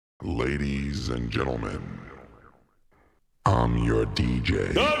Ladies and gentlemen, I'm your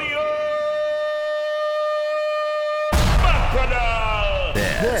DJ.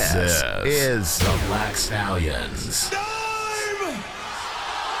 This is the Black Stallions.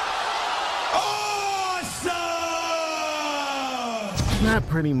 Awesome! That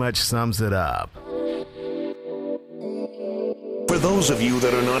pretty much sums it up. For those of you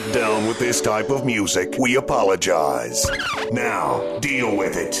that are not down with this type of music, we apologize. Now, deal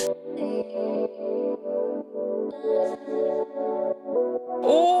with it.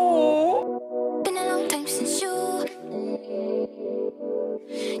 Oh, been a long time since you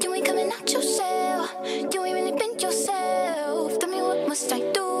ain't coming out yourself. You ain't really been yourself. Tell me what must I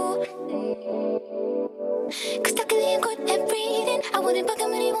do? Cause luckily I'm good at breathing. I wouldn't bug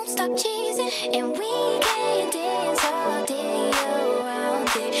him and he won't stop cheesing. And we can dance all day around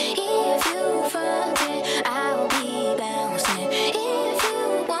it. If you front it, I'll be bouncing. If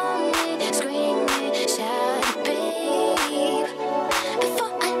you want it, scream it, shout it, babe.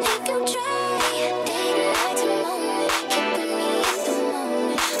 Before I leave you dry, day to night to moment, keeping me in the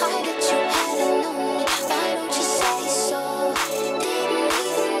moment. I bet you hadn't known it. Why don't you say so? Didn't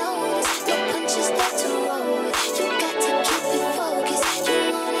even notice. No punches left to roll with. You got to keep it focused. You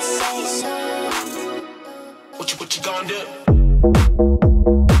wanna say so? What you gonna do?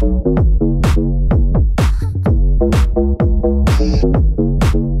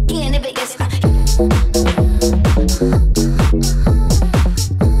 Getting the biggest.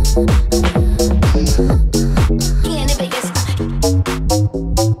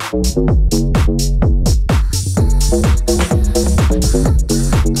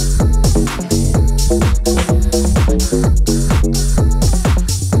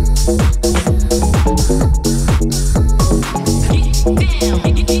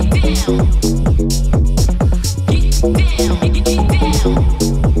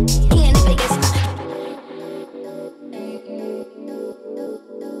 Getting the biggest.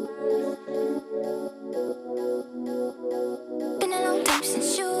 Been a long time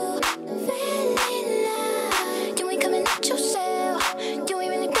since you fell in love. You ain't coming out yourself. You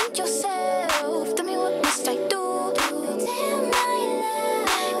ain't really been yourself. Tell me what must I do? Tell my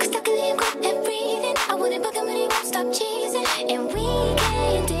love. Cause luckily I'm good at breathing. I wouldn't bug him and he won't stop cheesing. And we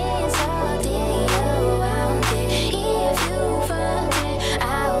can dance all day around it. If you front it,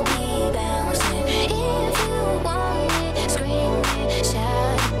 I'll be bouncing. If you want it, scream it,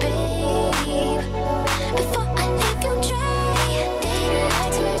 shout it, babe. Before I leave you dry, day to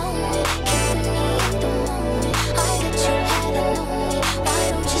night to moment, keeping me in the moment. I bet you hadn't known it. Why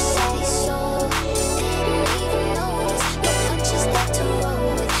don't you say so? Didn't even notice. No punches left to roll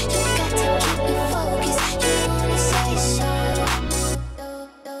with. You got to keep it focused. You wanna say so?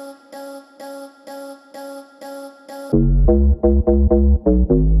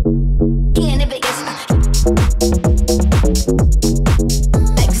 Getting the biggest.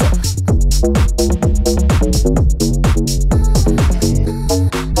 Exit.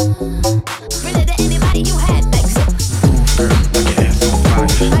 Really to anybody you had exit.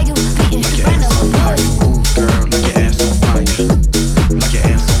 Are you beating round up a pose?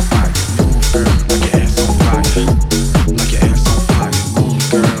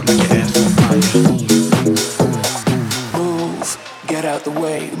 Move, get out the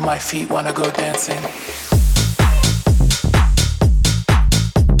way. My feet wanna go dancing.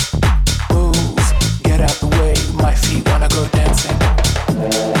 Move, get out the way. My feet wanna go dancing.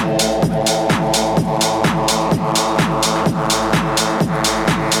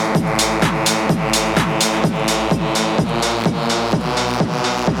 Move, get out the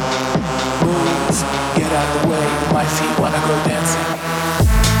way. My feet wanna go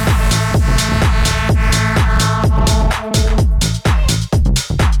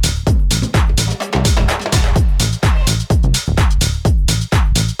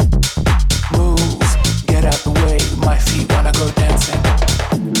dancing.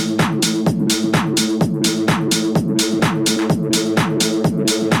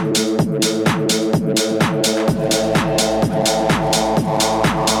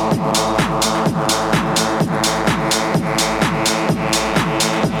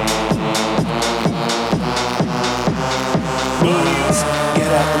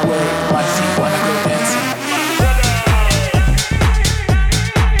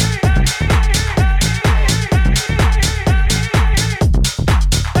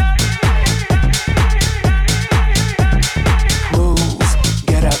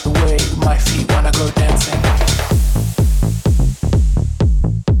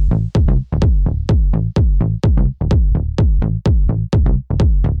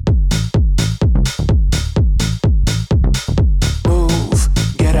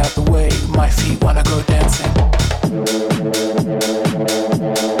 Get out the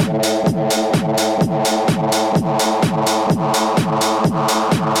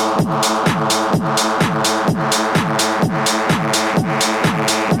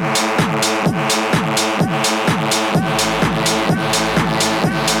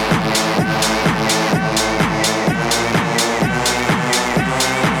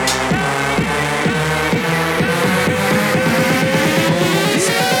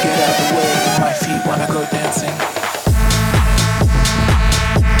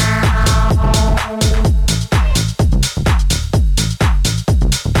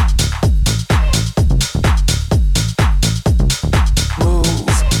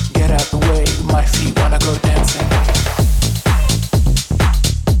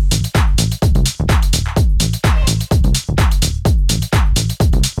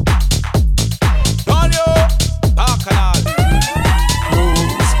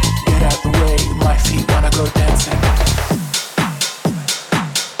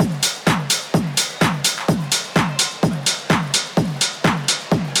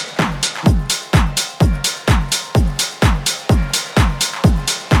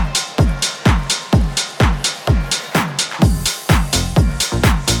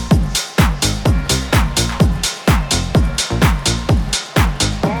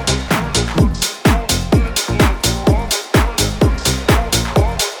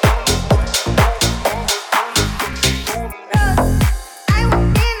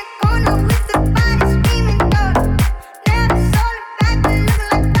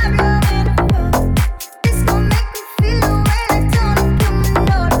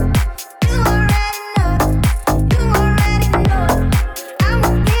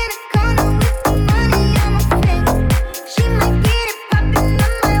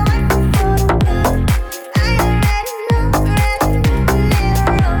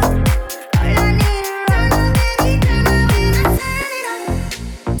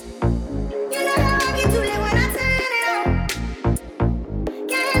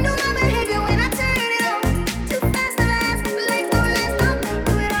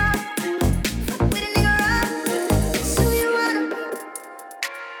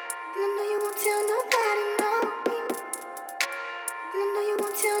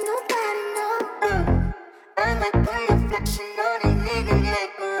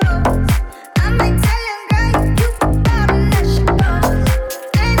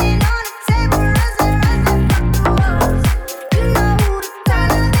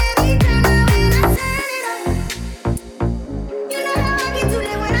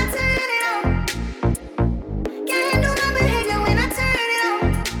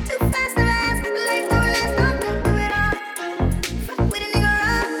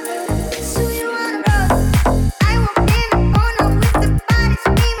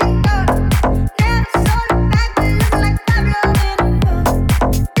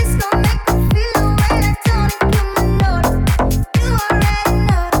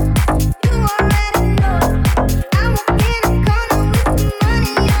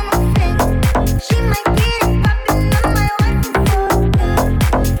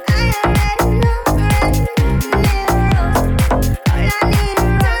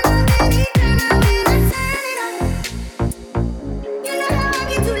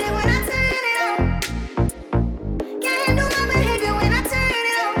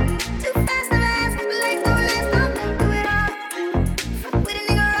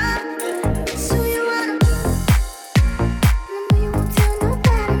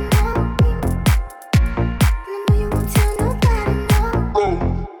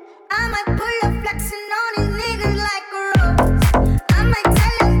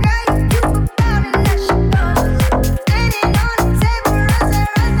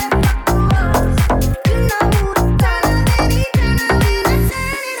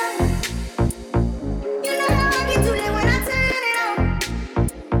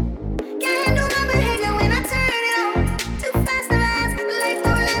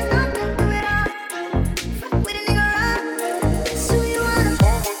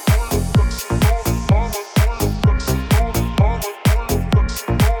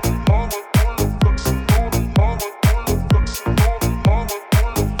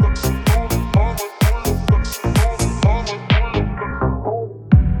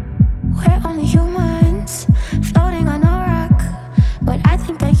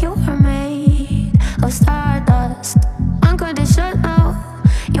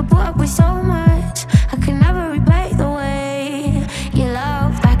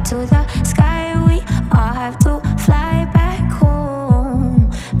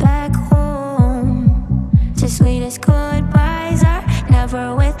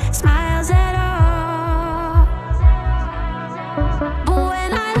smiles at all. But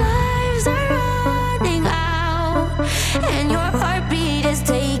when our lives are running out and your heartbeat is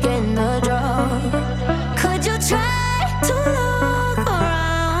taking the drug, could you try to look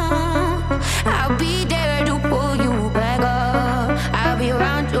around? I'll be there to pull you back up. I'll be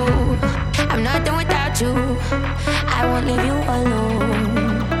around you. I'm nothing without you. I won't leave you alone.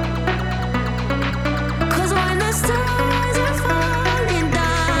 Cause when the stars are falling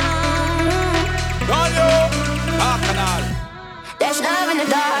down, there's love in the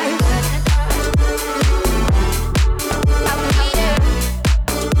dark.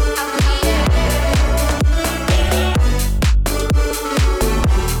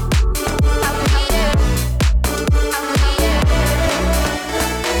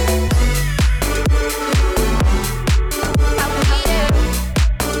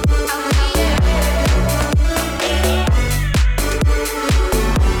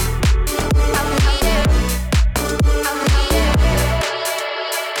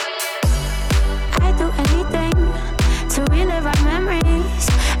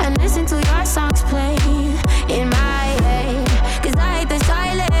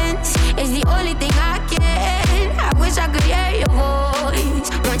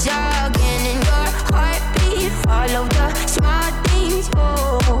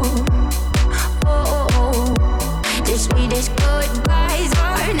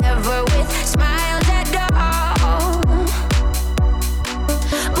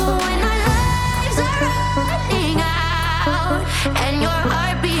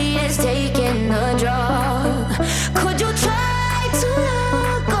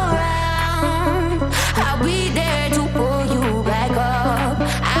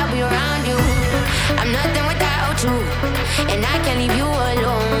 And I can't leave you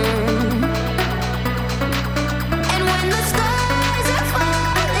alone. And when the stars are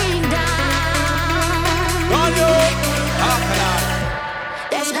falling down,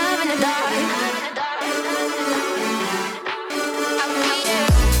 there's love in the dark.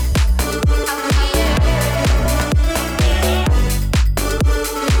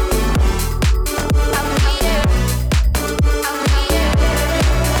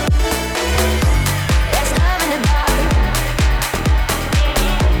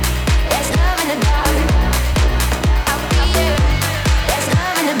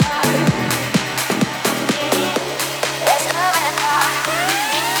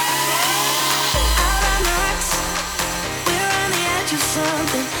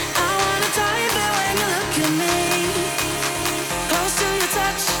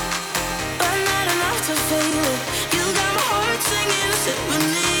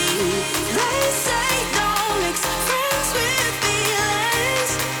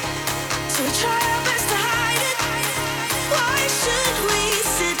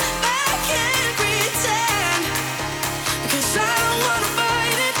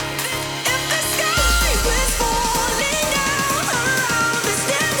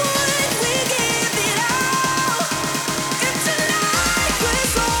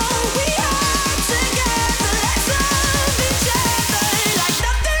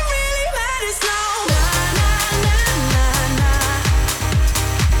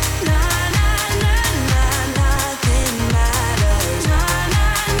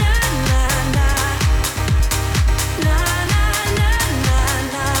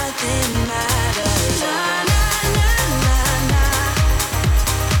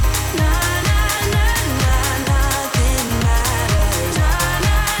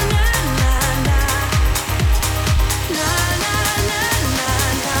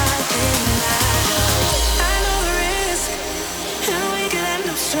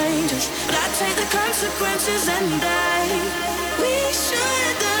 Consequences and die. We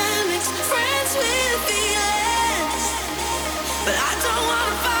shouldn't mix friends with feelings, but I don't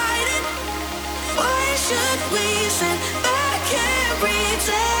wanna fight it. Why should we sit back and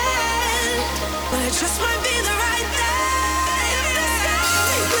pretend? But it just might be the right thing. If the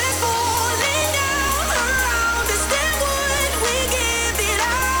sky was falling down around us, then would we give it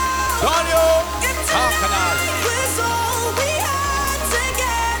all? If tonight was all we had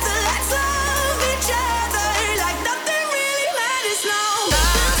together, let's love each other like nothing really matters now.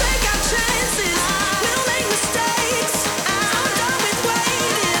 We'll take our chances, we'll make mistakes. I'm done with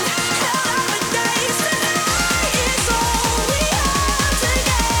waiting, held out for days. Tonight is all we have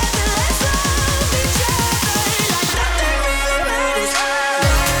together, let's love each other.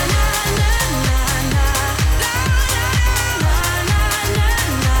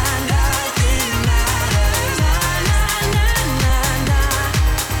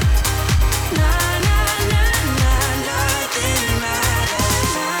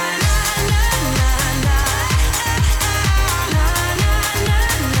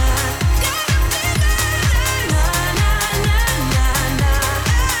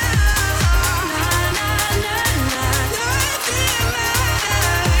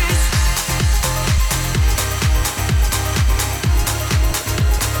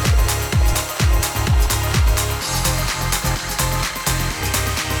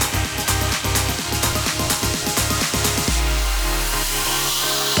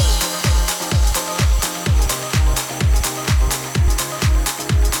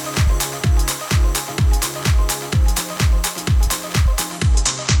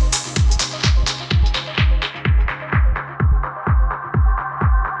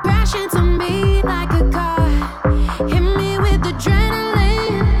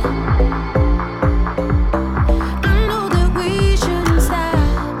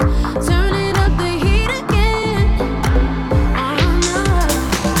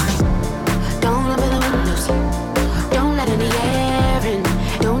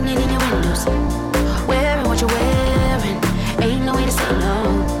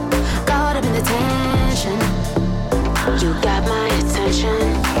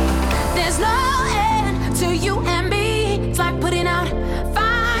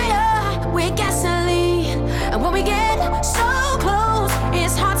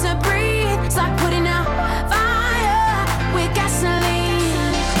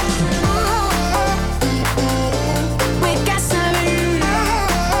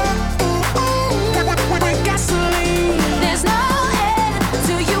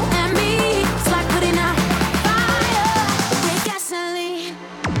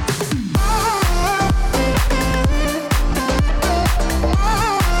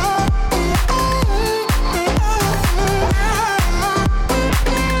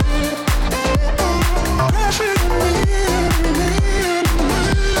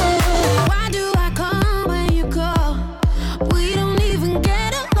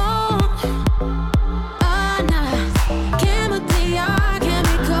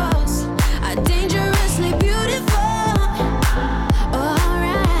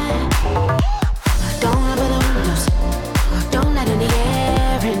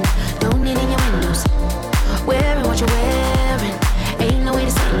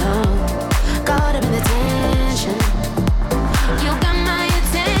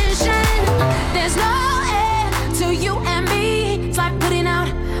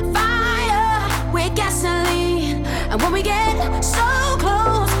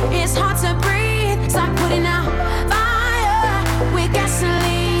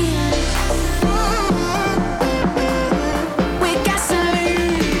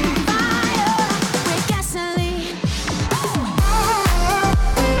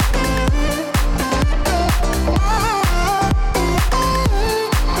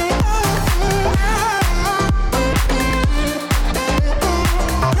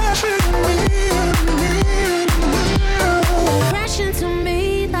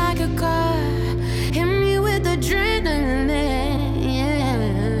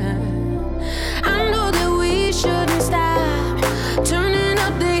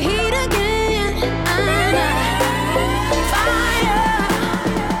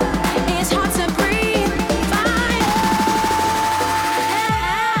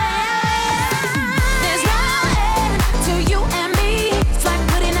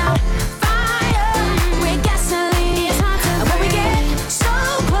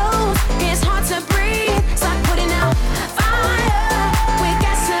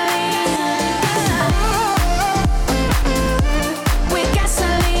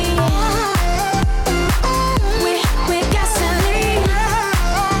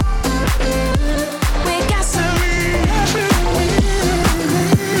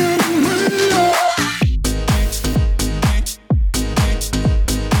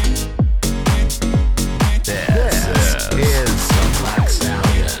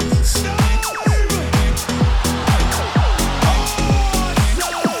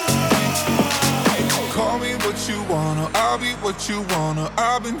 what you wanna.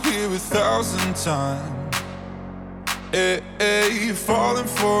 I've been here 1,000 times. Hey, falling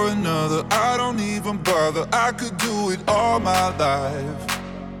for another, I don't even bother. I could do it all my life.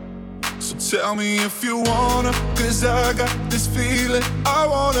 So tell me if you wanna, cause I got this feeling. I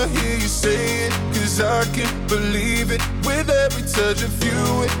wanna hear you say it, cause I can't believe it. With every touch of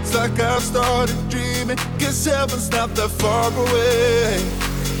you, it's like I've started dreaming. Guess heaven's not that far away.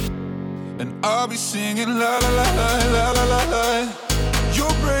 And I'll be singing la la la la la la la la.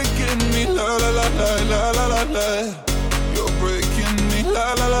 You're breaking me la la la la la la la la. You're breaking me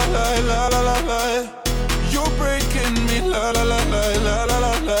la la la la la la la la. You're breaking me la la la la la la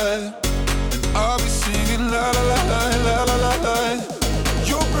la la. And I'll be singing la la la la la la la la.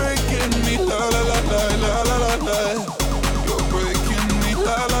 You're breaking me la la la la la la la la. You're breaking me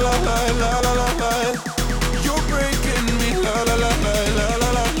la la la la la la la la. You're breaking me la la la la la la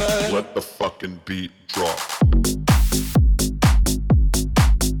la la. Let the fucking beat drop.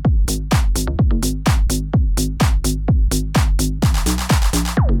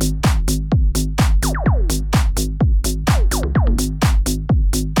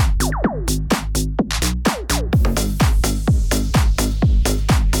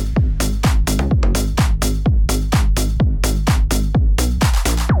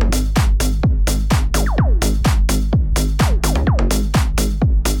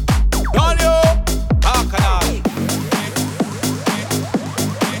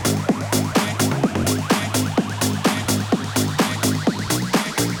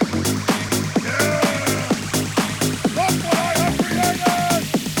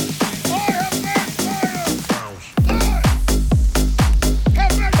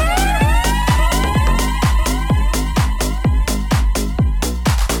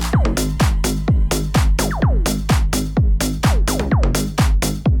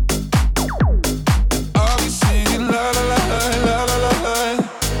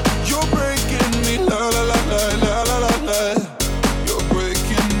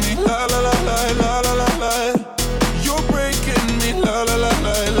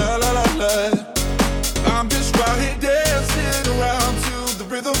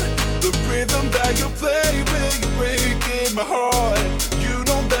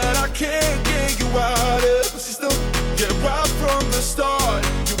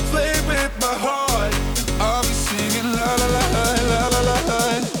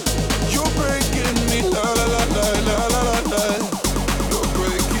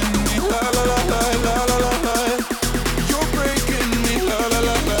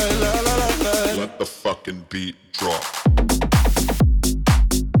 beat drop.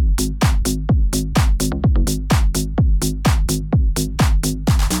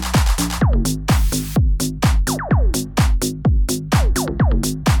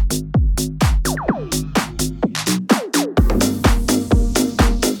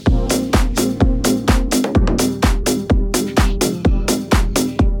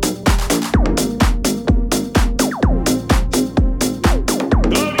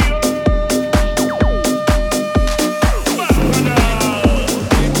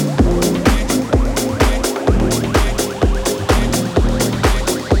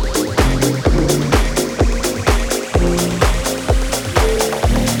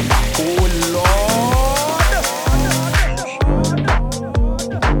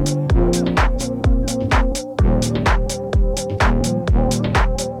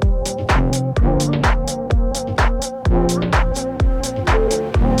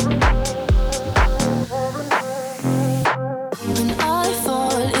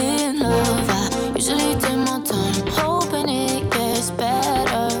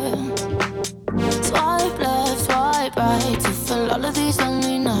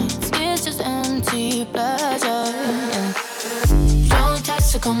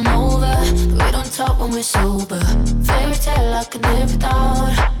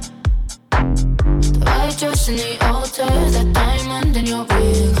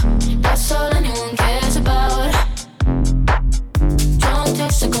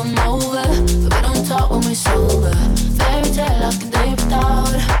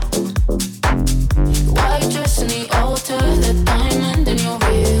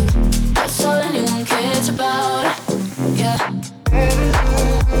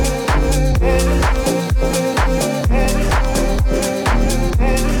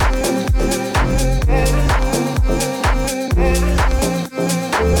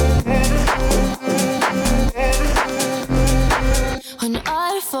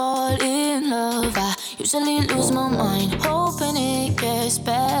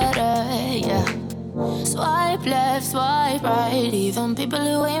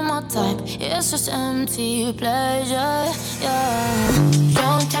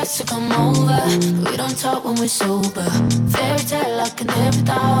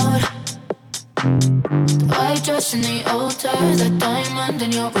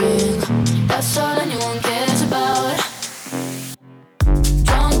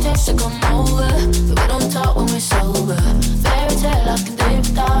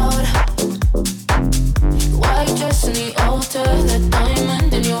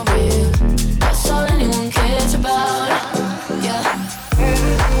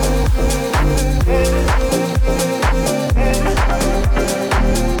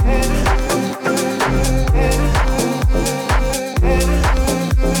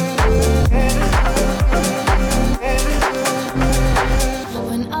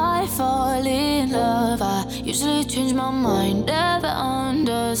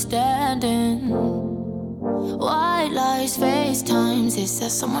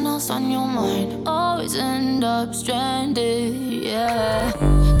 Someone else on your mind, always end up stranded, yeah.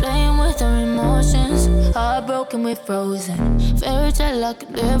 Playing with our emotions, heartbroken, we're frozen. Fairy tale I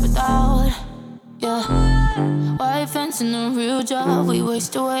could live without, yeah. White fence and a real job, we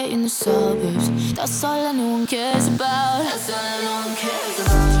waste away in the suburbs. That's all anyone cares about. That's all anyone cares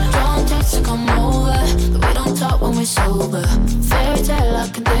about. Drunk texts to come over, but we don't talk when we're sober. Fairy tale I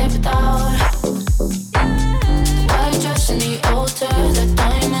could live without. White dress in the altar, that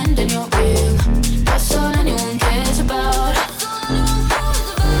diamond in your ring. That's all anyone cares about. And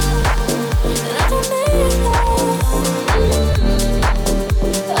I don't need love,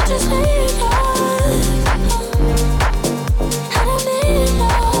 I just need love. I don't need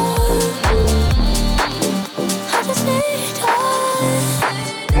love, I just need love.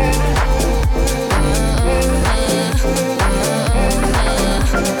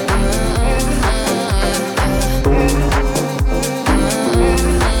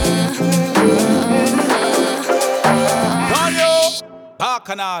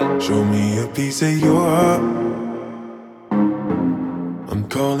 Show me a piece of your heart. I'm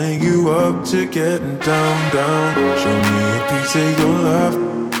calling you up to getting down, down. Show me a piece of your love.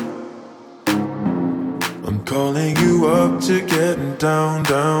 I'm calling you up to getting down,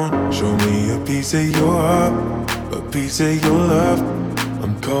 down. Show me a piece of your heart, a piece of your love.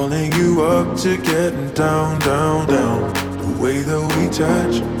 I'm calling you up to getting down, down, down. The way that we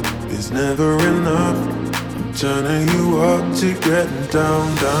touch is never enough. Turning you up to getting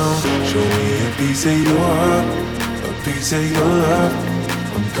down, down. Show me a piece of your heart, a piece of your love.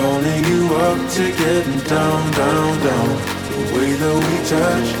 I'm calling you up to getting down, down, down. The way that we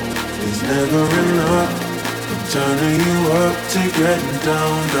touch is never enough. Turning you up to getting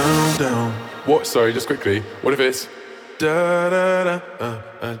down, down, down. What? Sorry, just quickly. What if it's Da da da,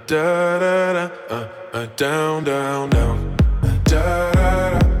 da da da, down, down, down. Da da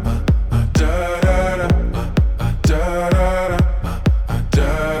da, da da da, da da da, da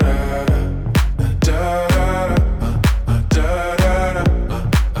da da, da da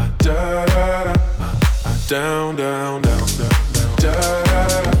da, down, down, down, down, da da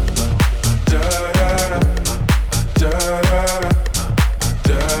da, da da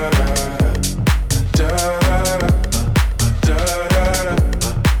da,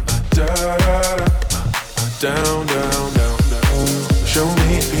 da down, down, down, down. Show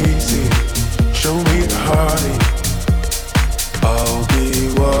me easy, show me the heartache. I'll be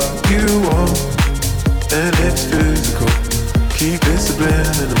what you want, and it's physical. Keep it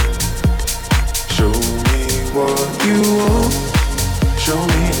subliminal. Show me what you want. Show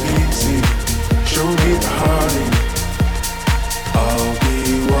me easy, show me the heartache. I'll be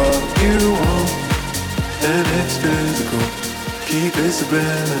what you want, and it's physical. Keep it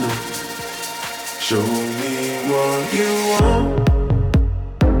subliminal. Show me what you want.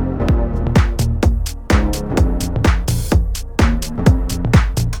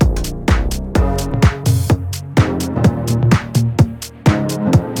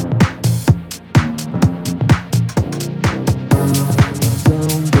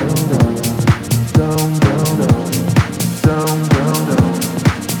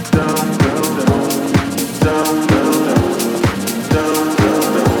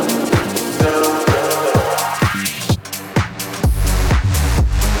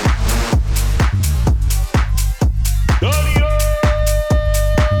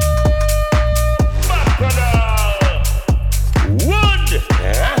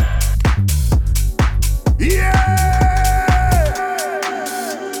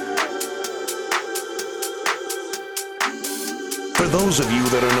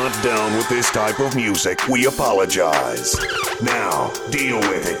 This type of music, we apologize. Now, deal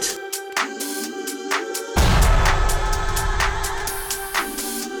with it.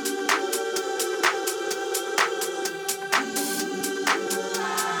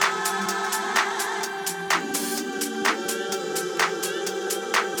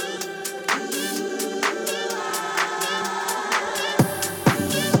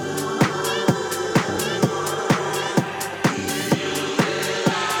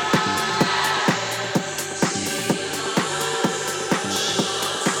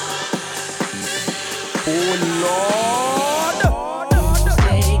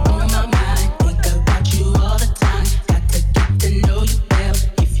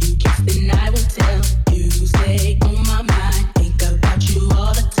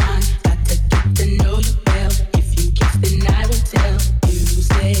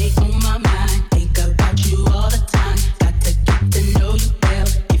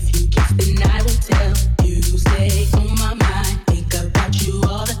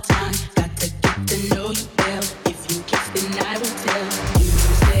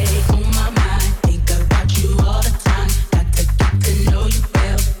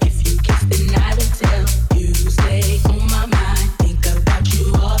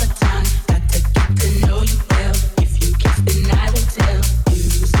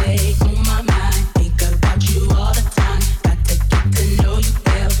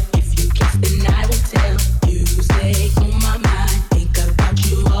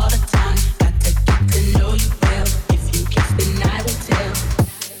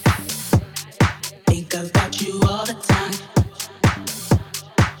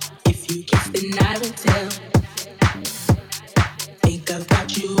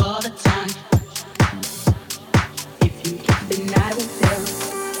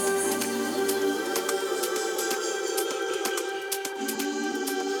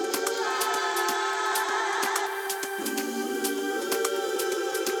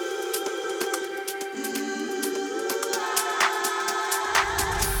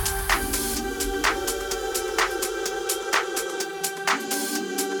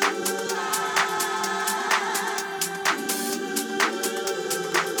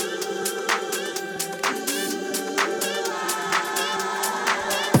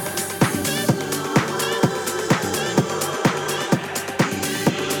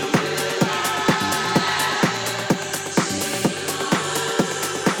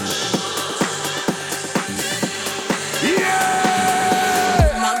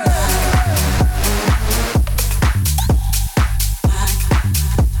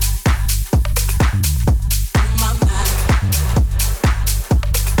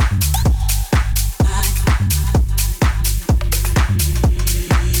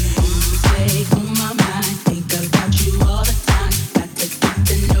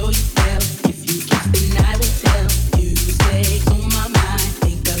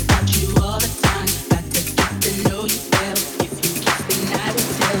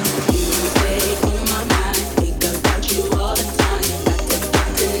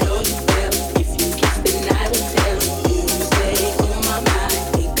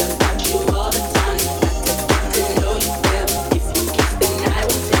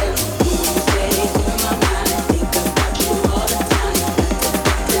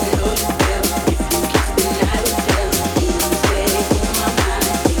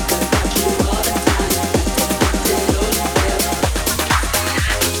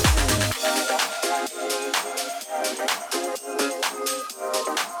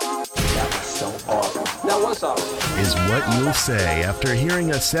 is what you'll say after hearing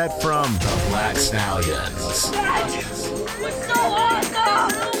a set from the Black Stallions. What's so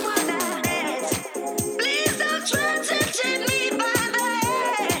awesome? Please don't try to take me by the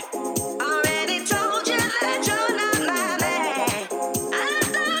hand. Already told you that you're not my man. I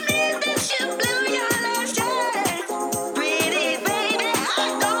don't need this, you blew your last chance. Pretty baby,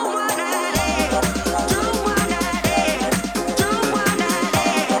 I don't wanna dance. Don't wanna dance. Don't wanna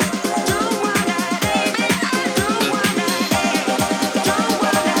dance. Don't wanna baby, I don't wanna dance. Don't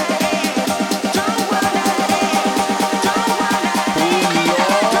wanna dance. Don't wanna dance.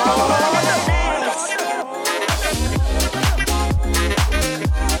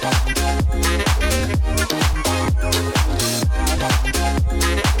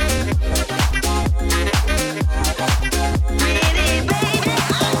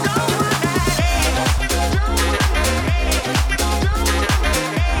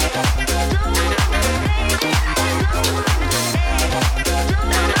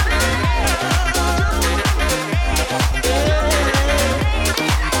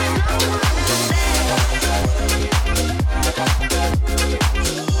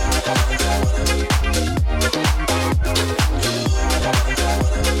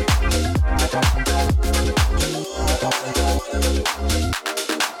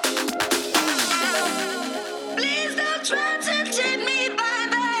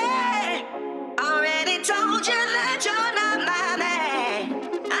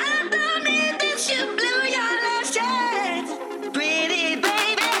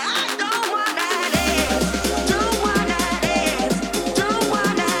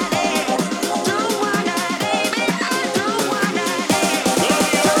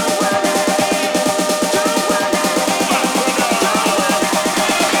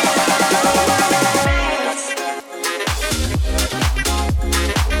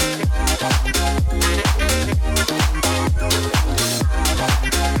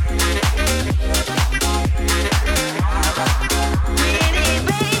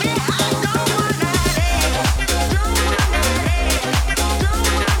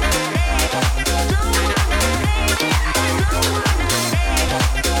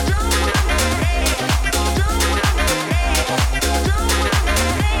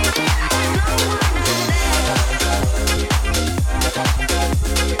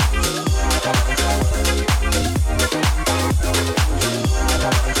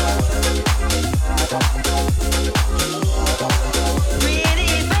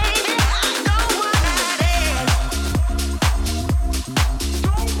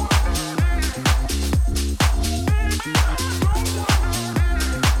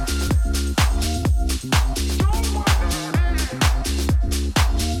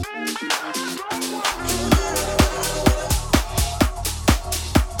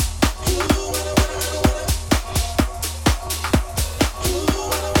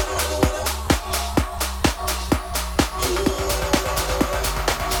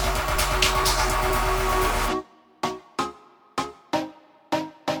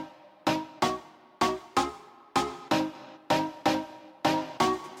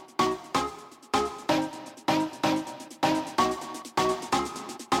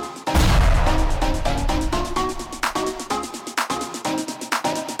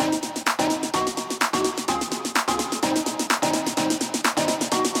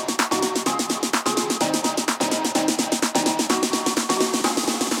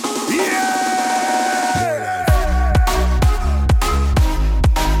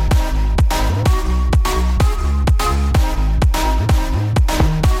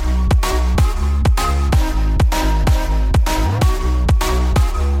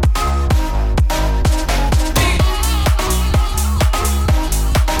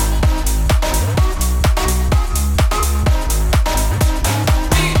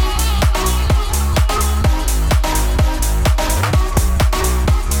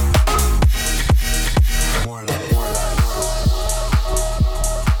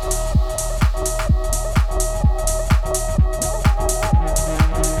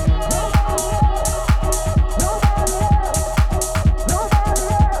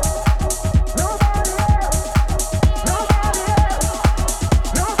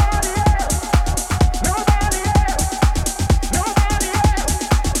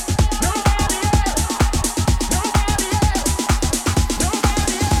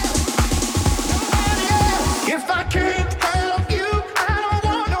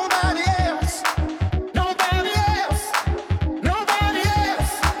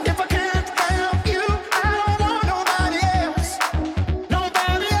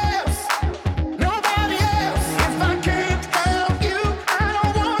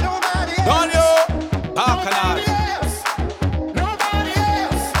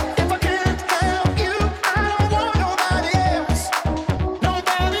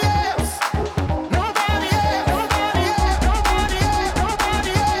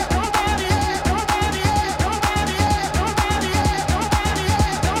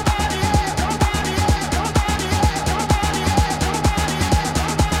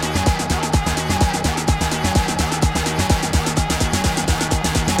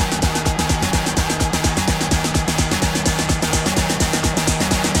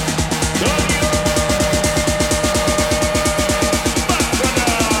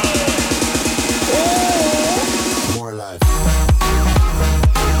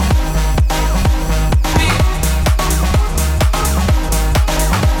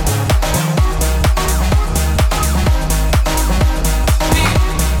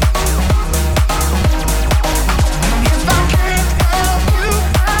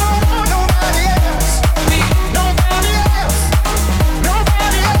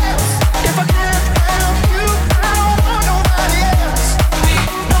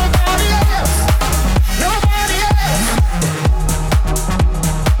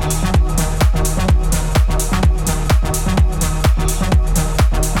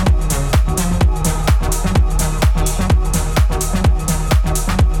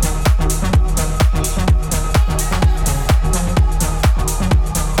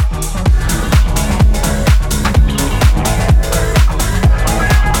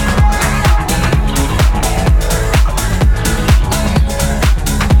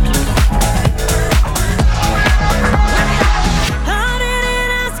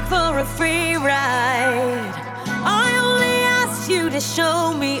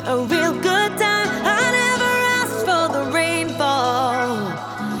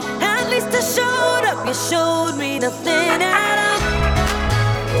 You showed me nothing at all.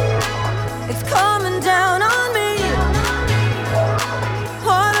 It's coming down on me,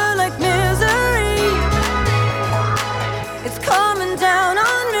 harder like misery. It's coming down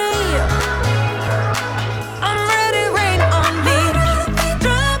on me. I'm ready, rain on me.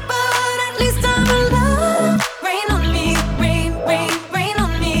 Drop, but at least I'm alive. Rain on me, rain, rain, rain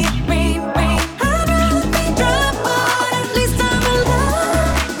on me, rain, rain. I'd rather be drop, but at least I'm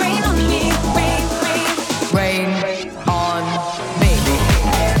alive. Rain on me, rain, rain. Rain on me.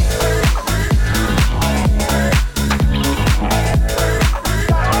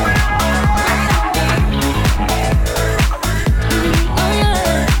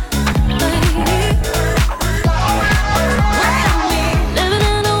 Living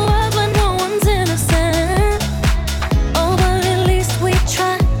in a world where no one's innocent. Oh, but at least we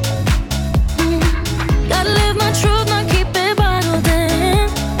try. Gotta live my truth, not keep it bottled in,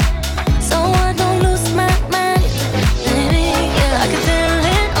 so I don't lose my mind. Yeah, I can feel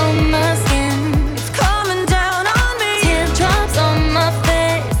it on my skin. It's coming down on me. Teardrops on my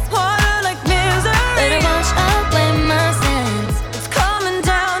face, harder like misery. Let it wash away my sins. It's coming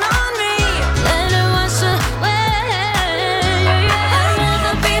down on me. Let it wash away. I'd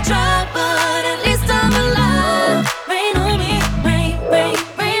rather be dry, but at least I'm alive. Rain on me, rain, rain,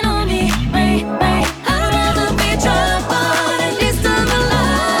 rain on me, rain, rain. I'd rather be dry, but at least I'm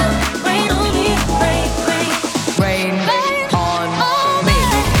alive. Rain on me, rain, rain, rain on me.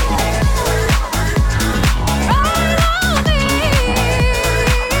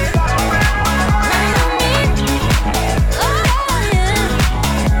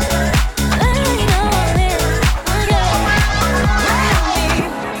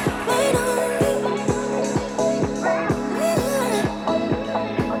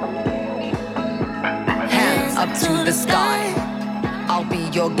 Hands up to the sky. I'll be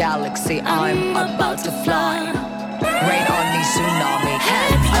your galaxy. I'm about to fly. Rain on me, tsunami.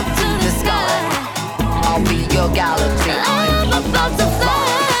 Hands up to the sky. I'll be your galaxy. I'm about to fly.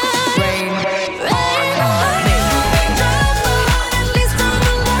 Rain on me.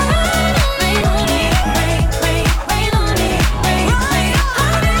 Rain on me.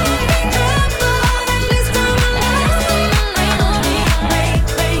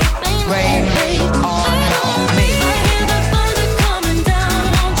 I hear the thunder coming down.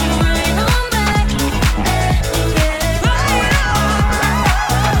 Won't you rain on me?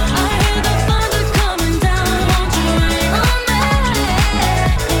 I hear the thunder coming down. Won't you rain on me?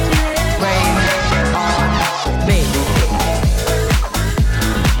 Rain on me.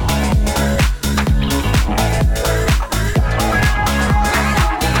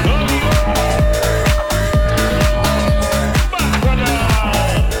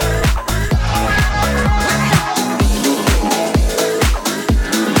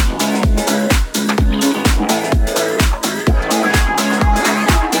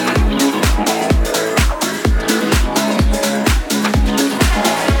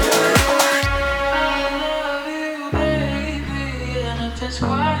 It's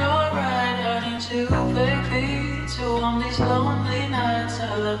quite alright, I need you, baby. To on these lonely nights, I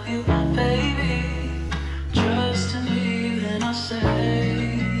love you, baby. Trust in me, then I'll say,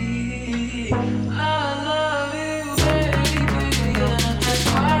 I love you, baby. And if it's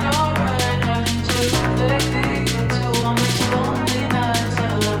quite alright, I need you, baby. To on these lonely nights, I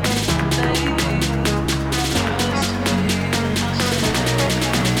love you, baby. Trust in me, then I'll say,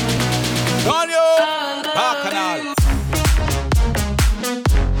 Tonio, I love Bacchanal. you.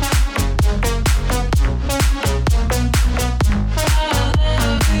 I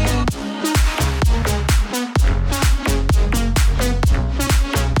love you.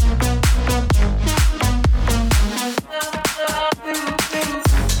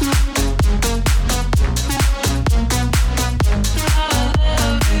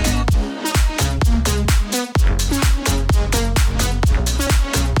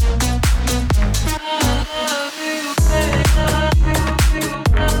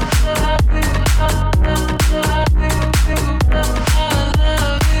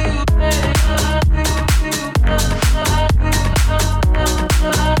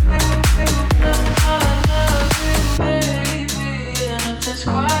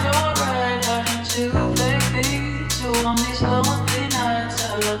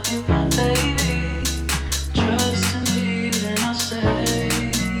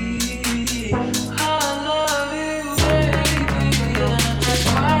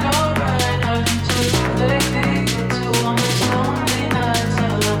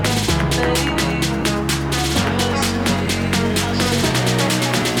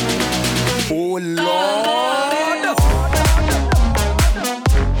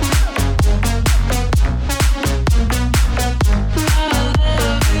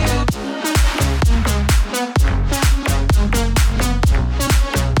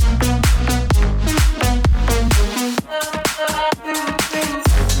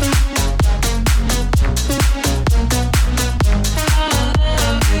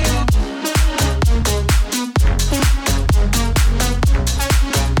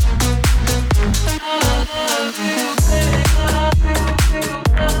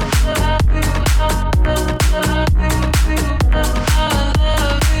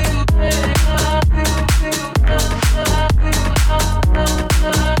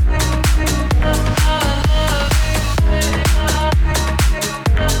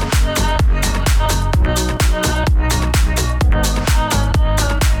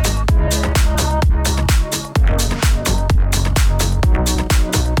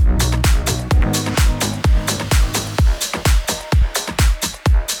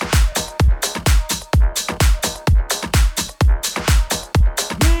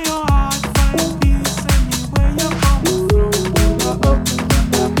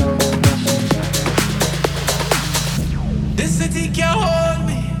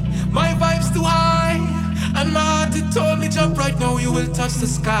 up right now, you will touch the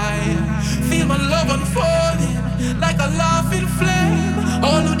sky. Feel my love unfolding like a laughing flame.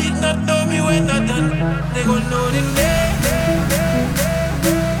 All who did not know me when I done, they gon' know the name.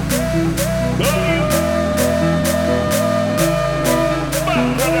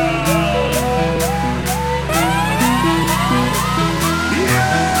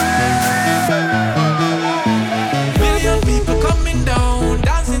 Million people coming down,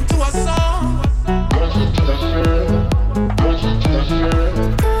 dancing to a song.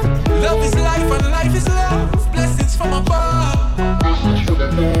 Love is life and life is love. Blessings from above.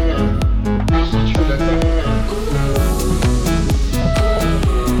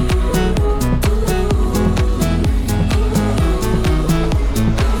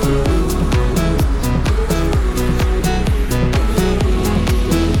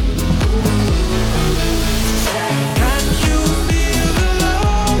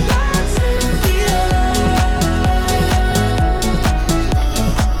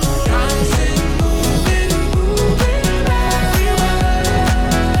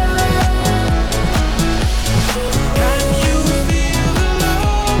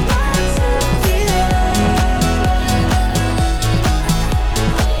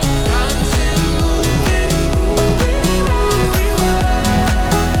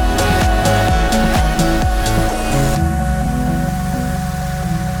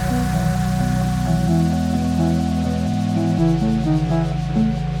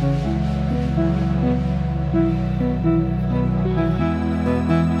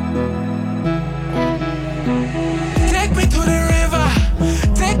 Take me to the river,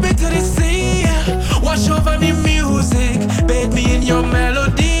 take me to the sea. Wash over me music, bathe me in your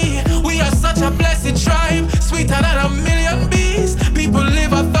melody. We are such a blessed tribe, sweeter than a million bees. People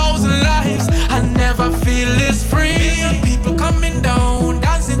live 1,000 lives, I never feel this free. Million people coming down,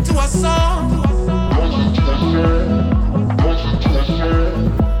 dancing to a song.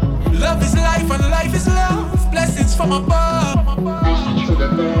 Love is life and life is love, blessings from above.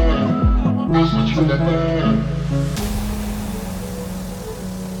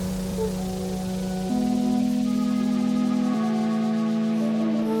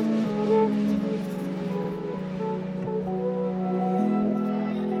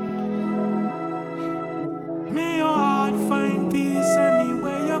 May your heart find peace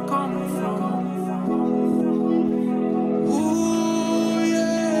anywhere you're coming from. Ooh,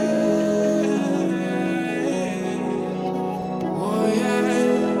 yeah. Oh, yeah.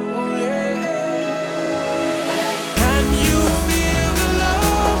 Oh, yeah. Can you feel the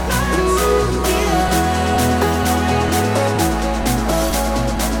love that's in the air?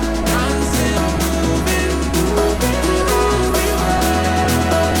 Dancing, moving, moving everywhere.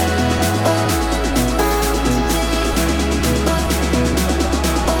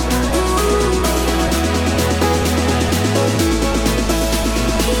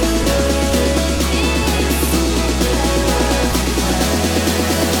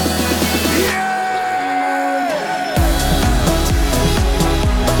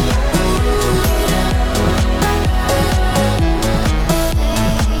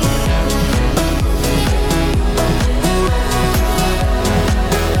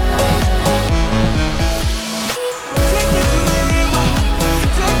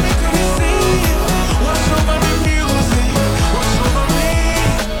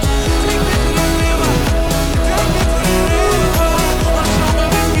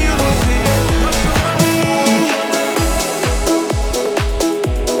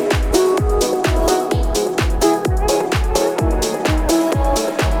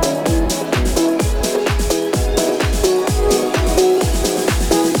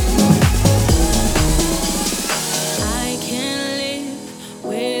 I can't live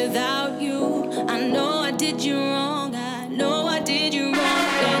without you. I know I did you wrong. I know I did you wrong.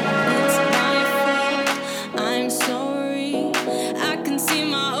 And it's my fault. I'm sorry. I can see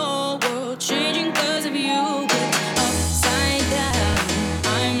my whole world changing 'cause of you. But upside down,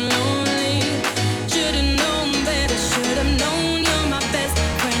 I'm lonely. Should've known better. Should've known you're my best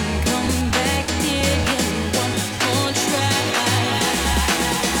friend. Come back here, get one more try.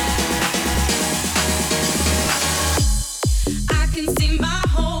 I can see my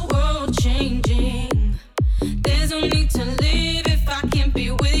whole world changing. There's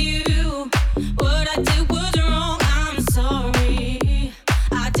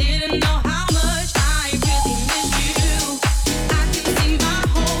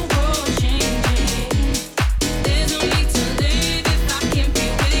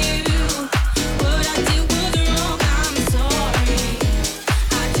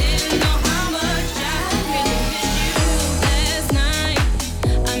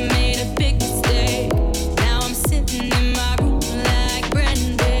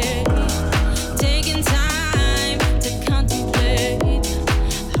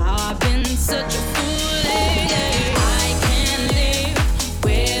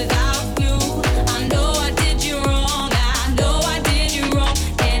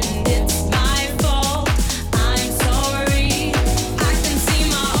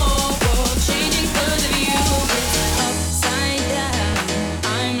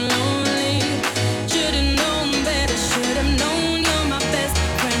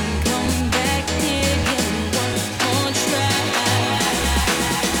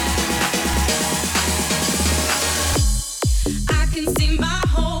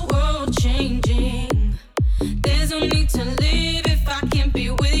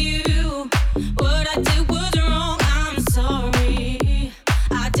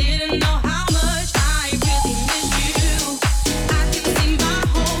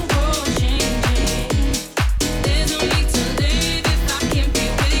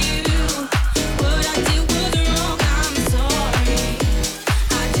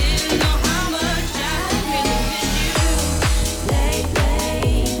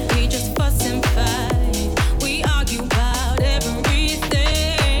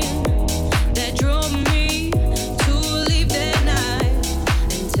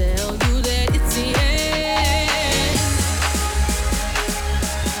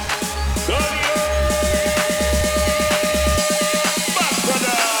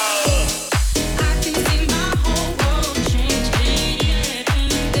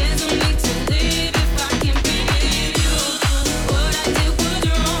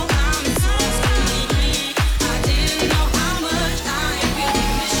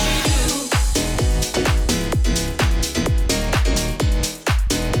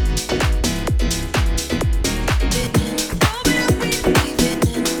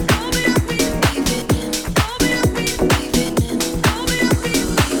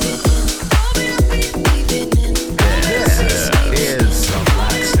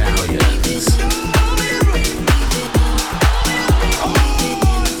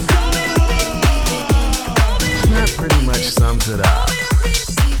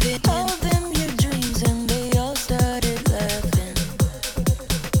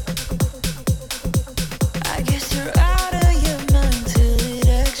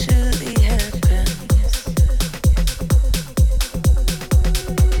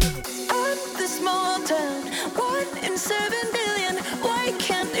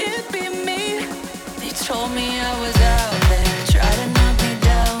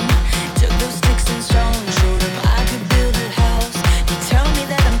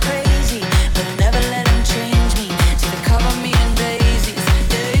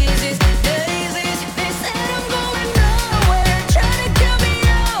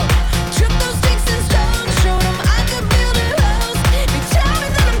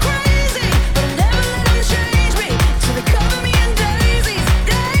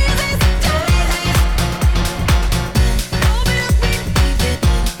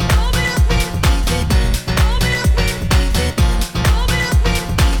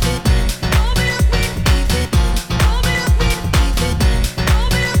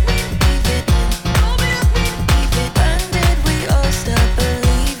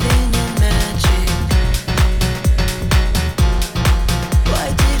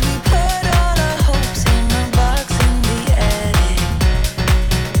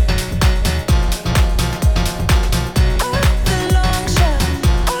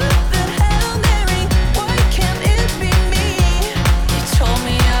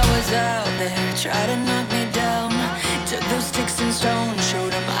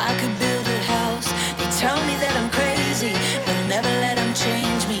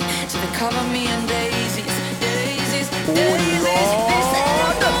cover me in daisies, daisies, daisies. They said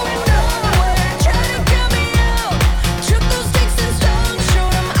I'm going nowhere, try to get me out. Took those sticks and stones,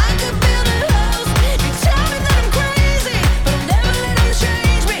 showed them I could build a house. You tell me that I'm crazy, but I'll never let them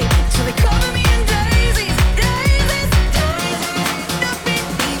change me. So they cover me in daisies, daisies, daisies.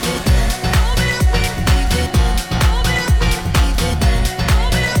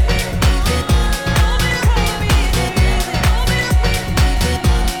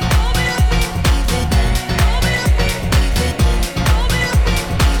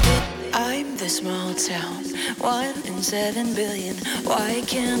 I'm the small town, 1 in 7 billion. Why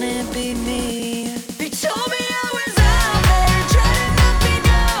can't it be me? They told me I was out there, tried to knock me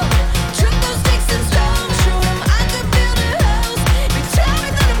down. Took those sticks and stones, showed them I could build a house. They tell me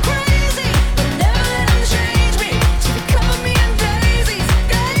that I'm crazy, but I'll never let them change me. So they cover me in daisies,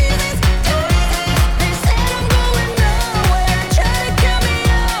 daisies, daisies. They said I'm going nowhere, try to get me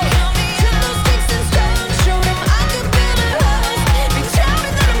out. Took those sticks and stones, showed them I could build a house. They tell me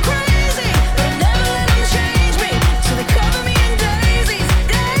that I'm crazy, but I'll never let them change me. So they cover me in daisies,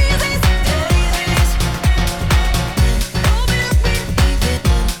 daisies, daisies.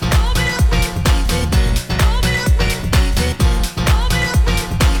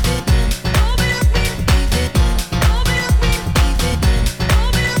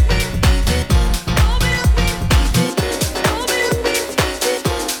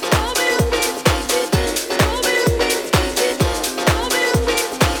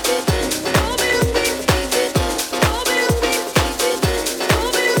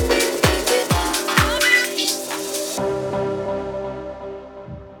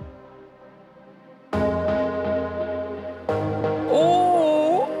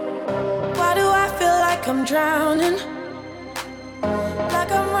 Ooh, why do I feel like I'm drowning?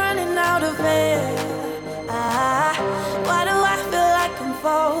 Like I'm running out of air. Why do I feel like I'm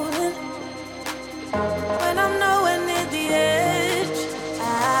falling when I'm nowhere near the edge?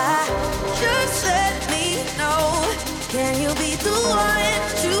 Just let me know. Can you be the one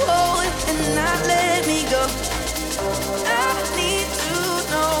to hold and not let me go? I need to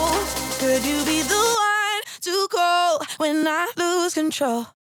know. Could you be the one to call when I lose control?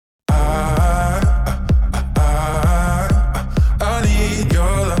 I need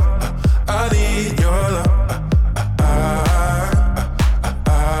your love. I need your love.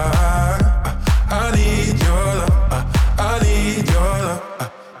 I need your love. I need your love.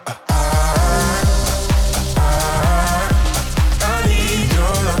 I need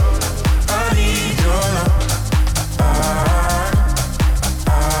your love. I need your love.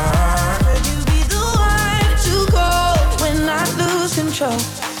 Could you be the one to call when I lose control?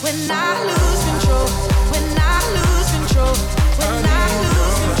 When I lose control. When I lose control. When I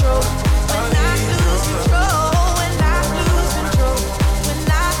lose control. When I lose control. When I lose control. When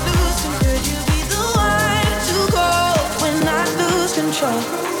I lose control. Could you be the one to call when I lose control?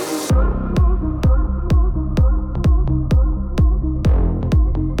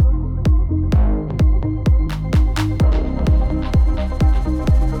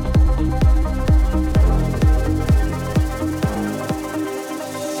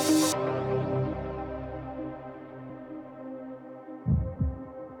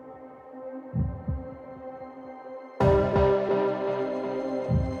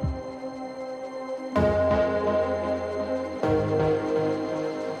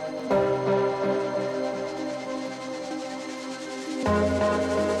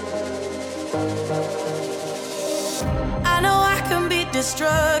 I know I can be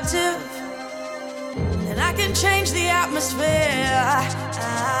destructive, and I can change the atmosphere.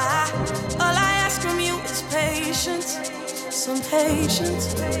 All I ask from you is patience, some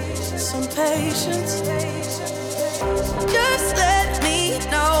patience, some patience. Just let me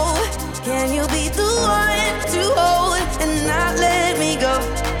know. Can you be the one to hold and not let me go?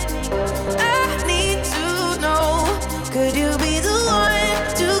 I need to know. Could you be the one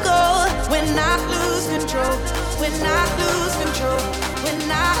to go when I lose control? When I lose control.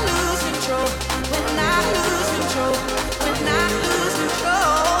 When I lose control. When I lose control. When I lose control.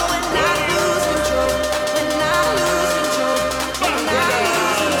 When I lose control. When I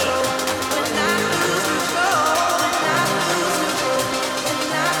lose control. When I lose control. When I lose control. When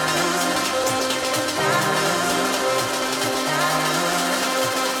I lose control. When I lose control. When I lose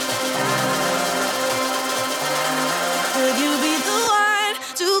control. Could you be the one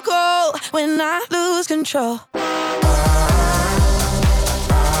to call when I lose control?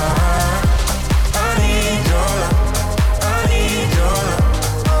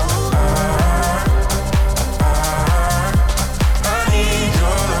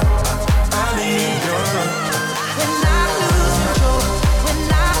 When I lose control. When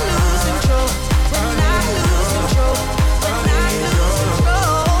I lose control.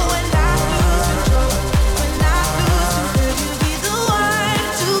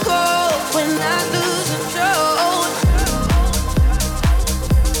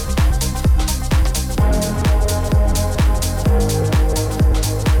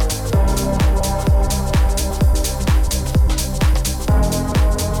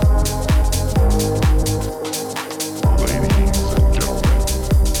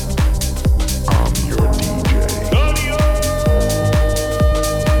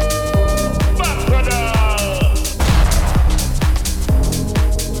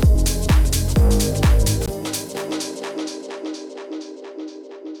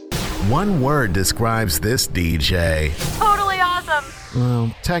 one word describes this DJ, Totally awesome.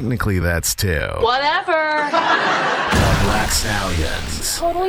 well, technically that's two. Whatever. The Black Stallions. Totally